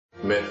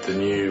met the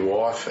new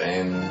wife,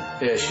 and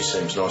yeah, she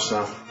seems nice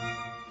enough.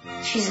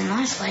 She's a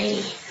nice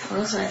lady. I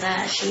will say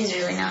that. She's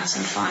really nice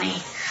and funny.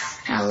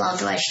 And I love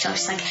the way she talks.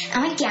 She's like,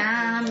 oh my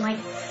God, like,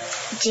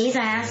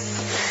 Jesus.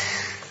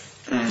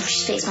 She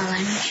speaks my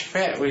language.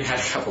 Yeah, we had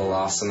a couple of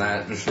laughs on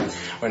that.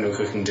 When we were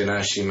cooking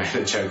dinner, she made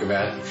a joke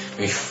about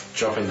me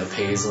dropping the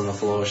peas on the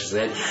floor. She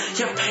said,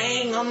 "You're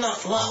peeing on the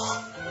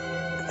floor."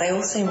 They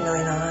all seem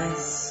really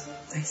nice.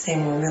 They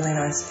seem really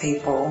nice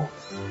people.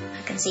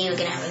 I can see you're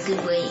going to have a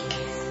good week.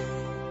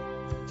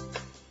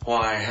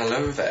 Why,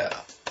 hello there.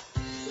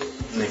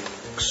 Nick,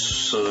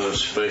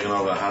 speaking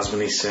of her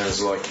husband, he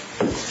sounds like,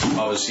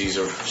 obviously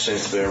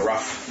seems to be a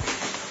rough.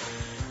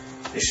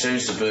 He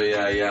seems to be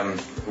a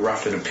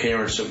rough in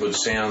appearance, it would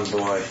sound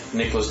by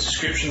Nicola's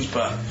descriptions,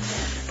 but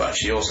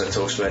she also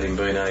talks about him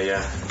being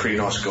a pretty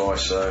nice guy.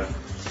 So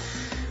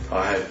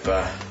I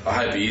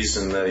hope he is,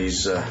 and that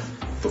he's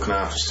looking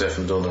after Steph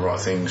and doing the right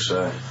thing.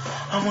 So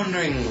I'm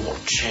wondering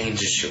what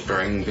changes she'll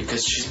bring,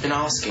 because she's been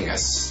asking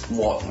us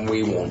what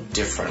we want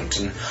different,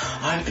 and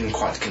I've been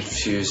quite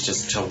confused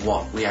as to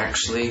what we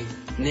actually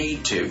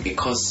need to,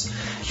 because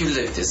you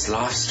live this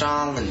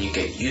lifestyle and you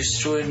get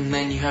used to it, and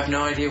then you have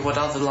no idea what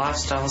other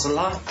lifestyles are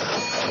like.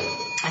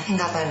 I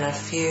think I've learned a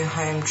few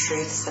home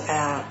truths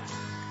about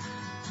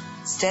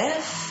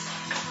Steph.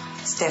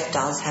 Steph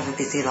does have a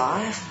busy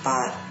life,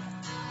 but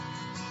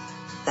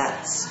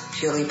that's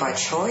purely by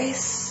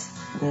choice,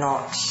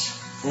 not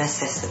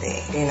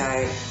necessity. You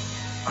know,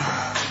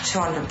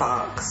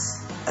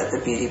 $200 at the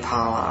beauty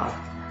parlour,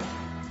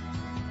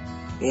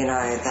 you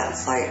know,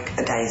 that's like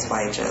a day's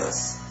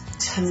wages.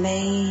 To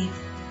me,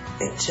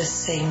 it just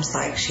seems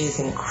like she's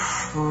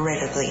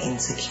incredibly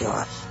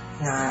insecure.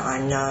 You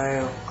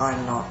know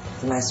I'm not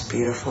the most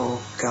beautiful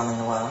girl in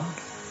the world,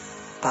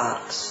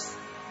 but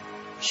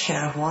you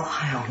know what?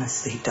 I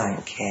honestly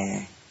don't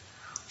care.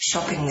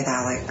 Shopping with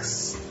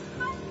Alex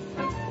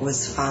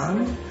was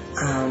fun.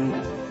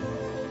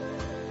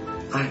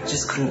 I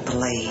just couldn't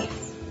believe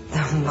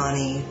the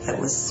money that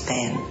was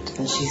spent.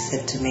 And she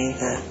said to me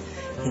that,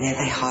 you know,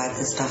 they hide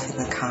the stuff in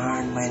the car,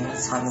 and when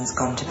Simon's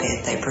gone to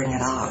bed, they bring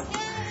it up.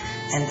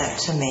 And that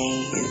to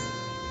me,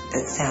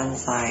 it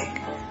sounds like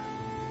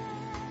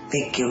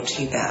they're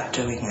guilty about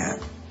doing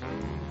it.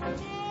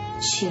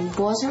 She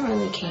wasn't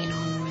really keen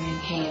on wearing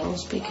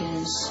heels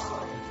because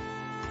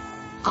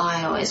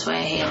I always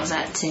wear heels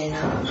at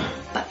dinner,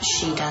 but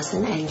she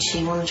doesn't, and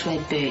she wanted to wear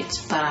boots,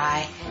 but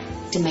I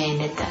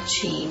demanded that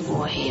she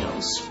wore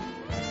heels.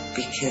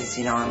 Because,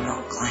 you know, I'm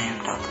not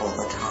glammed up all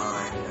the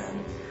time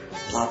and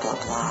blah, blah,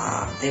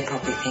 blah. They're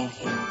probably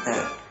thinking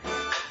that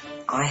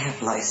I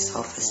have low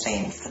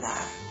self-esteem for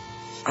that.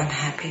 I'm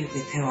happy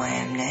with who I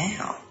am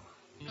now.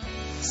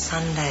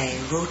 Sunday,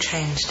 rule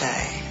change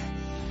day.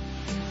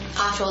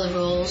 After all the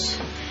rules,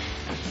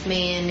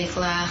 me and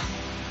Nicola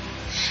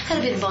had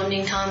a bit of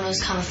bonding time. It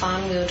was kind of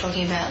fun. We were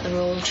talking about the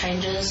rule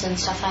changes and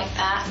stuff like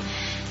that.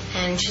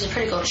 And she's a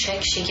pretty good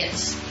chick. She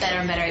gets better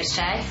and better each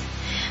day.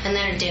 And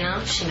then at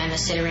dinner, she made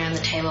us sit around the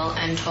table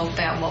and talk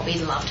about what we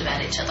loved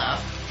about each other,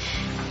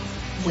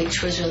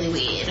 which was really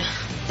weird.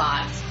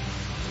 But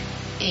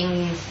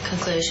in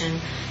conclusion,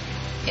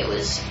 it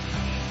was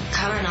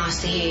kind of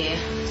nice to hear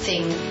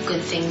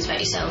good things about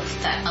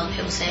yourself that other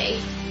people say.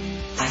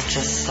 I've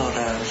just sort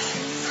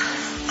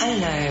of, I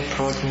don't know,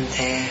 broadened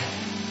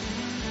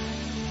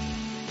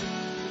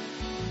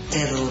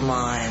their little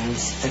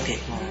minds a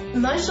bit more.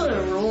 Most of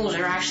the rules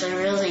are actually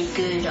really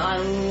good. I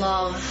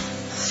love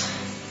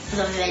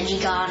the veggie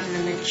garden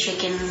and the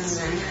chickens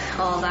and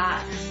all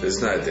that.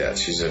 There's no doubt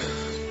she's a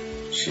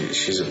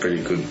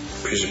pretty good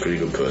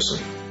person.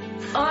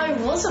 I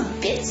was a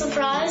bit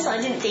surprised. I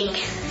didn't think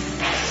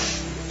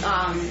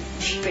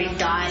she'd bring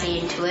diet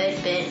into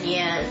it, but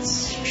yeah,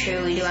 it's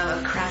true. We do have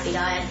a crappy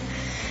diet,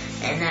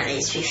 and that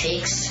needs to be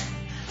fixed.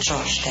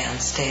 Josh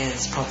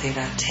downstairs, probably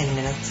about 10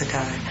 minutes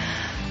ago,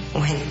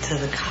 went to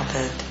the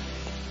cupboard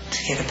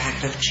to get a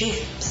packet of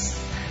chips,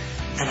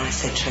 and I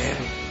said to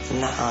him,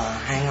 "Nuh-uh,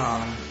 hang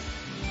on.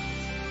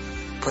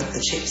 Put the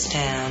chips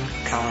down,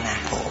 go an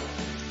apple."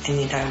 And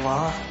you know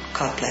what?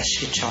 God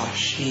bless you,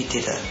 Josh. You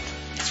did it.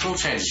 It's rule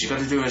changes. You've got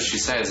to do as she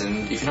says,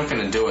 and if you're not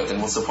going to do it,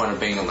 then what's the point of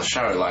being on the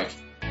show? Like,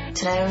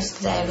 today was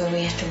the day when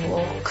we had to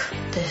walk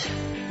the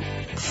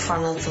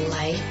front of the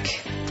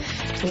lake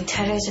with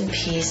tattoos and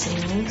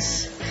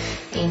piercings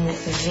in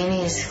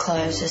Vinny's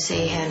clothes to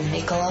see how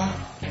Nicola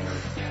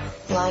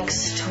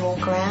likes to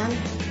walk around.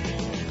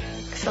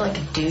 I feel like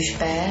a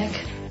douchebag.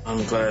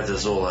 I'm glad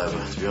this is all over,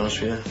 to be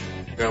honest with you.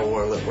 I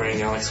wore a lip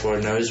ring, Alex wore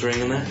a nose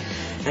ring and that,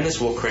 and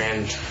just walk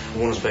around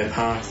Warners Bay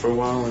Park for a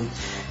while and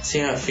see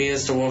how it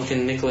feels to walk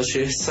in Nicola's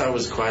shoes. So I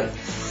was quite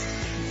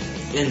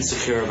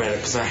insecure about it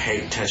because I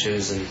hate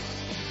tattoos and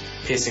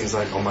piercings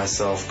like on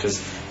myself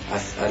because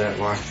I don't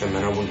like them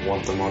and I wouldn't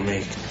want them on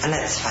me. And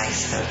let's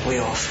face it, we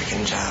all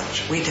freaking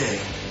judge. We do.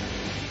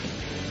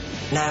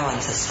 No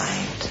one's a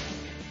saint.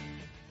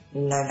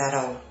 No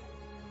matter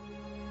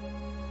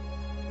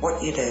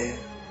what you do,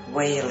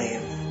 where you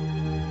live,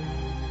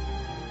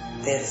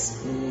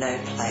 there's no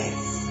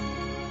place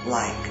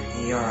like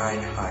your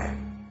own home.